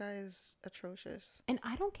 This guy is atrocious. And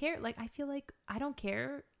I don't care. Like, I feel like I don't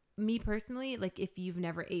care. Me personally, like, if you've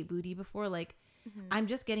never ate booty before, like, I'm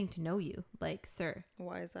just getting to know you. Like, sir.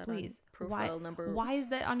 Why is that please, on profile number? Why is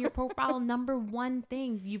that on your profile number one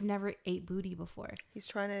thing? You've never ate booty before. He's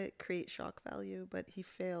trying to create shock value, but he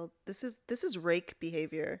failed. This is rake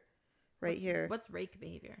behavior right here. What's rake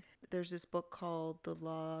behavior? There's this book called The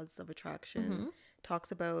Laws of Attraction.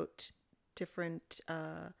 Talks about different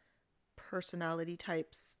personality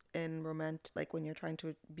types in like when you're trying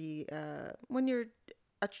to be when you're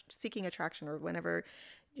seeking attraction, or whenever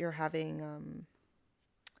you're having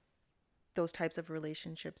those types of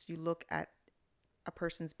relationships, you look at a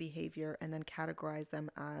person's behavior and then categorize them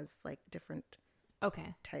as like different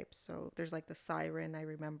types. So there's like the siren, I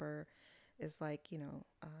remember, is like,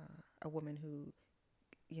 a woman who,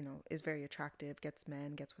 is very attractive, gets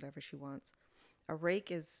men, gets whatever she wants. A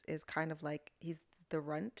rake is kind of like, he's the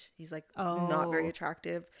runt. He's like not very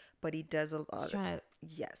attractive, but he does a lot.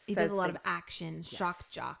 He does a lot of action, shock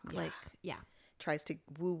jock, tries to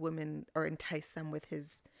woo women or entice them with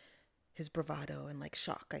his bravado and like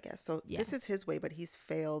shock, I guess. So this is his way, but he's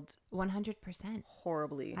failed 100%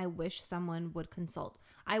 horribly. I wish someone would consult.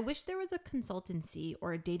 I wish there was a consultancy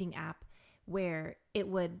or a dating app where it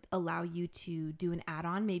would allow you to do an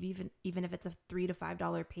add-on, maybe even if it's a $3 to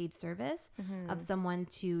 $5 paid service of someone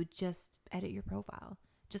to just edit your profile.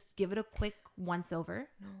 Just give it a quick once over.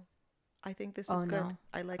 No, I think this is good. No.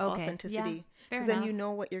 I like okay. authenticity, because then you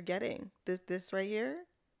know what you're getting. This right here,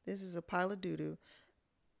 this is a pile of doo-doo,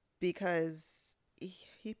 because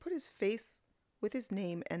he put his face with his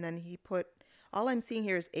name, and then he put, all I'm seeing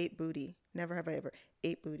here is 8 booty. Never have I ever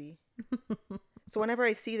 8 booty. So whenever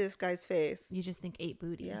I see this guy's face, you just think 8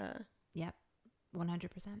 booty. Yeah. Yep. 100%.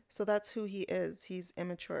 So that's who he is. He's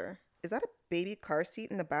immature. Is that a baby car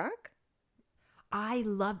seat in the back? I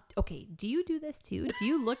love. Okay, do you do this too? Do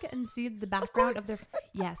you look and see the background of their?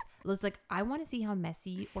 Yes. It's like, I want to see how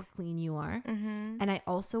messy or clean you are, and I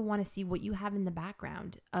also want to see what you have in the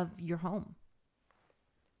background of your home.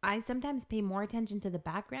 I sometimes pay more attention to the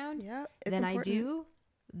background than I do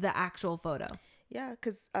the actual photo. Yeah,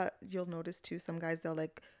 because you'll notice too, some guys, they'll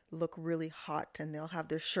like look really hot and they'll have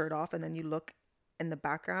their shirt off, and then you look in the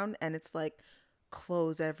background and it's like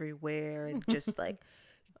clothes everywhere and just like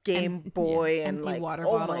Game Boy and empty like water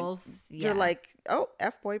bottles. You're like, oh,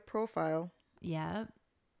 F-boy profile. Yeah.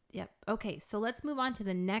 Yep. Okay, so let's move on to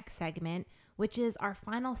the next segment, which is our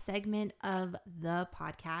final segment of the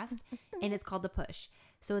podcast, and it's called The Push.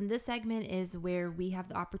 So in this segment is where we have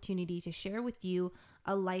the opportunity to share with you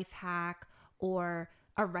a life hack or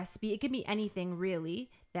a recipe. It could be anything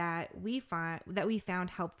really that we found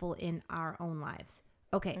helpful in our own lives.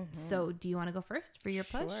 Okay, so do you want to go first for your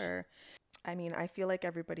push? Sure. I mean, I feel like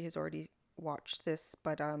everybody has already watched this,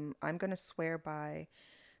 but I'm going to swear by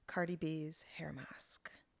Cardi B's hair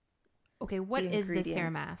mask. Okay, what is this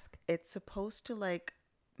hair mask? It's supposed to like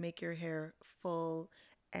make your hair full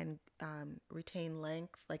and retain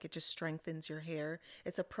length. Like it just strengthens your hair.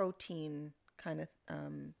 It's a protein kind of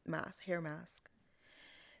hair mask.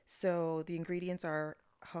 So the ingredients are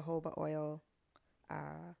jojoba oil,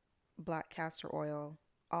 black castor oil,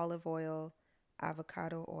 olive oil,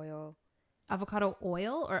 avocado oil. Avocado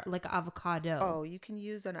oil or like avocado? Oh, you can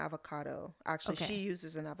use an avocado. Actually, she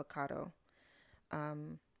uses an avocado.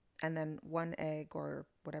 And then 1 egg or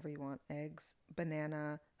whatever you want, eggs,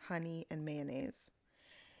 banana, honey, and mayonnaise.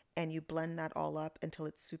 And you blend that all up until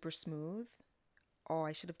it's super smooth. Oh,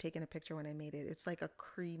 I should have taken a picture when I made it. It's like a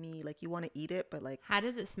creamy, like you want to eat it, but like... How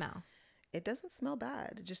does it smell? It doesn't smell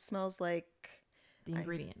bad. It just smells like... The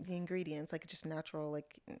ingredients. Like just natural.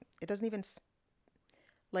 Like it doesn't even...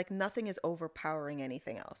 Like nothing is overpowering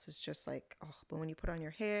anything else. It's just like, oh, but when you put on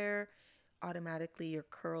your hair, automatically your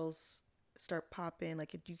curls start popping.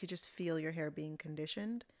 Like you could just feel your hair being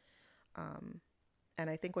conditioned. And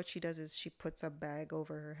I think what she does is she puts a bag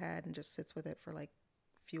over her head and just sits with it for like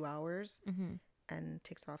a few hours and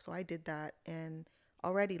takes it off. So I did that, and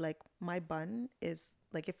already like my bun is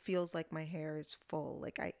like, it feels like my hair is full.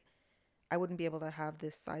 Like I wouldn't be able to have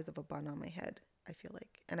this size of a bun on my head, I feel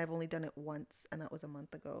like. And I've only done it once, and that was a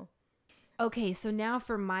month ago. Okay, so now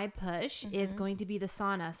for my push is going to be the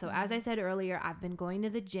sauna. So as I said earlier, I've been going to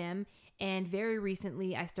the gym, and very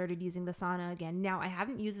recently I started using the sauna again. Now I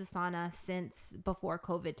haven't used the sauna since before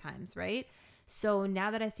COVID times, right? So now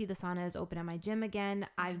that I see the sauna is open at my gym again,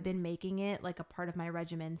 I've been making it like a part of my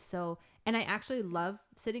regimen. So, and I actually love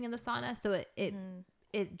sitting in the sauna. So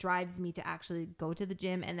it drives me to actually go to the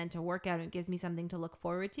gym and then to work out. It gives me something to look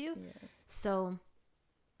forward to. Yeah. So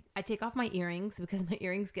I take off my earrings because my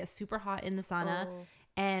earrings get super hot in the sauna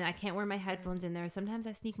and I can't wear my headphones in there. Sometimes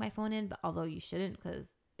I sneak my phone in, but although you shouldn't because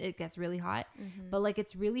it gets really hot. But like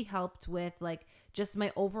it's really helped with like just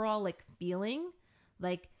my overall like feeling.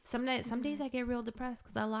 Like some days I get real depressed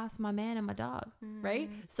because I lost my man and my dog, right?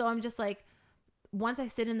 So I'm just like, once I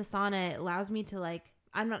sit in the sauna, it allows me to like,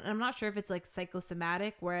 I'm not sure if it's like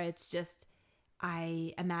psychosomatic where it's just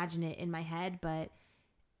I imagine it in my head, but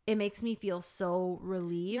it makes me feel so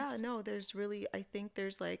relieved. Yeah, no, I think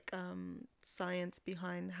there's like science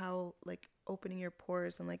behind how like opening your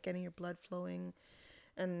pores and like getting your blood flowing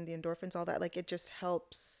and the endorphins, all that, like it just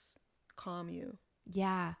helps calm you.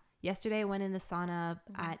 Yeah. Yesterday I went in the sauna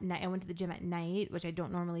at night. I went to the gym at night, which I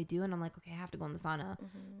don't normally do. And I'm like, okay, I have to go in the sauna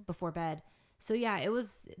before bed. So yeah,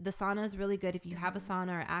 the sauna is really good if you have a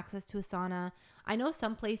sauna or access to a sauna. I know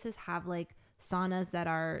some places have like saunas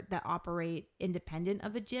that operate independent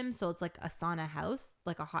of a gym. So it's like a sauna house,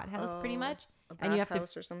 like a hot house pretty much. And you have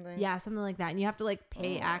house or something. Yeah, something like that. And you have to like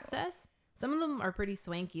pay access. Some of them are pretty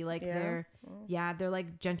swanky. Like they're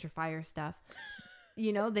like gentrifier stuff.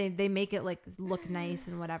 You know, they make it like look nice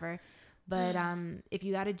and whatever. But if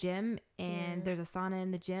you got a gym and there's a sauna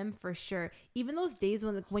in the gym, for sure. Even those days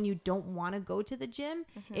when you don't want to go to the gym,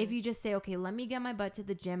 if you just say, okay, let me get my butt to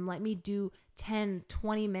the gym, let me do 10,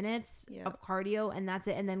 20 minutes of cardio and that's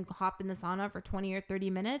it. And then hop in the sauna for 20 or 30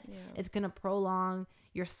 minutes. Yeah. It's going to prolong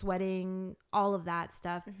your sweating, all of that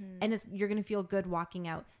stuff. And you're going to feel good walking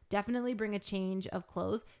out. Definitely bring a change of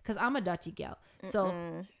clothes because I'm a dirty gal. So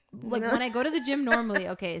like when I go to the gym normally,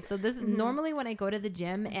 okay, so this normally when I go to the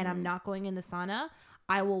gym and I'm not going in the sauna,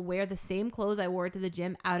 I will wear the same clothes I wore to the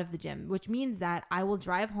gym out of the gym, which means that I will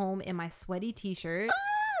drive home in my sweaty t-shirt.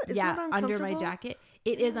 Under my jacket.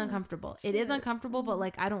 It is uncomfortable. True. It is uncomfortable, but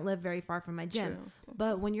like I don't live very far from my gym. True.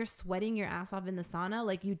 But when you're sweating your ass off in the sauna,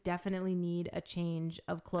 like you definitely need a change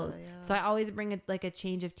of clothes. So I always bring a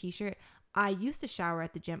change of t-shirt. I used to shower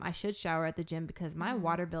at the gym. I should shower at the gym because my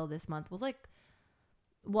water bill this month was like,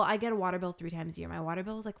 well, I get a water bill 3 times a year. My water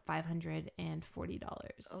bill was like $540.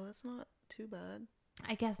 Oh, that's not too bad.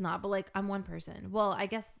 I guess not, but like I'm one person. Well, I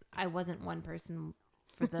guess I wasn't one person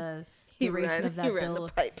for the duration of that bill. Ran the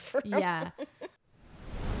pipe for him. Yeah.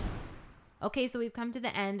 Okay, so we've come to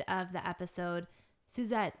the end of the episode.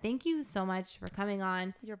 Suzette, thank you so much for coming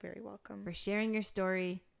on. You're very welcome. For sharing your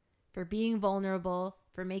story, for being vulnerable,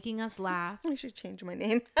 for making us laugh. I should change my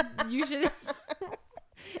name. You should.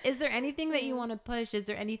 Is there anything that you want to push? Is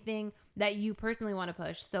there anything that you personally want to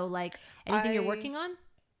push? So like anything you're working on?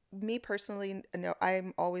 Me personally, no,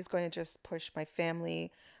 I'm always going to just push my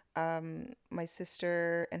family. My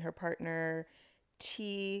sister and her partner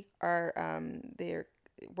T are they're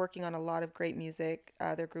working on a lot of great music.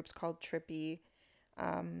 Their group's called Trippy.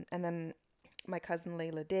 And then my cousin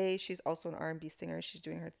Layla Day, she's also an R&B singer. She's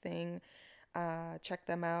doing her thing. Check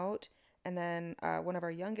them out. And then one of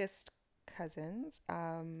our youngest cousins,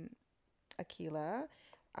 Akila,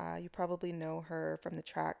 you probably know her from the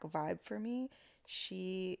track Vibe for Me.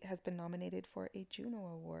 She has been nominated for a Juno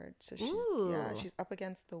Award. So she's up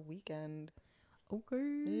against The Weeknd.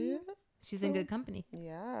 Okay. Yeah. She's in good company.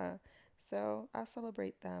 Yeah. So I'll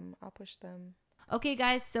celebrate them. I'll push them. Okay,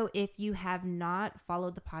 guys. So if you have not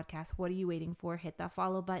followed the podcast, what are you waiting for? Hit that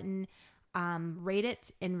follow button, rate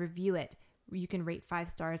it and review it. You can rate 5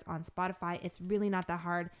 stars on Spotify. It's really not that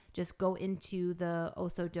hard. Just go into the Oh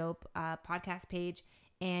So Dope podcast page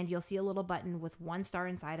and you'll see a little button with 1 star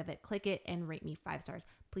inside of it. Click it and rate me 5 stars,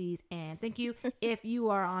 please. And thank you. If you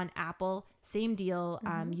are on Apple, same deal.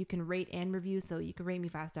 You can rate and review. So you can rate me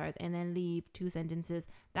 5 stars and then leave 2 sentences.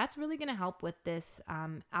 That's really going to help with this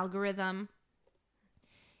algorithm.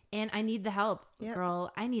 And I need the help,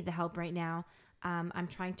 girl. I need the help right now. I'm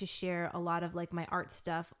trying to share a lot of like my art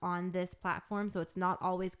stuff on this platform. So it's not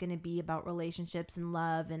always going to be about relationships and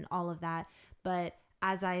love and all of that. But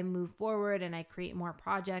as I move forward and I create more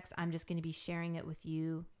projects, I'm just going to be sharing it with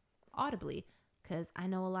you audibly because I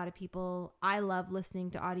know a lot of people, I love listening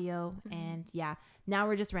to audio. And yeah, now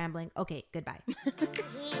we're just rambling. Okay, goodbye.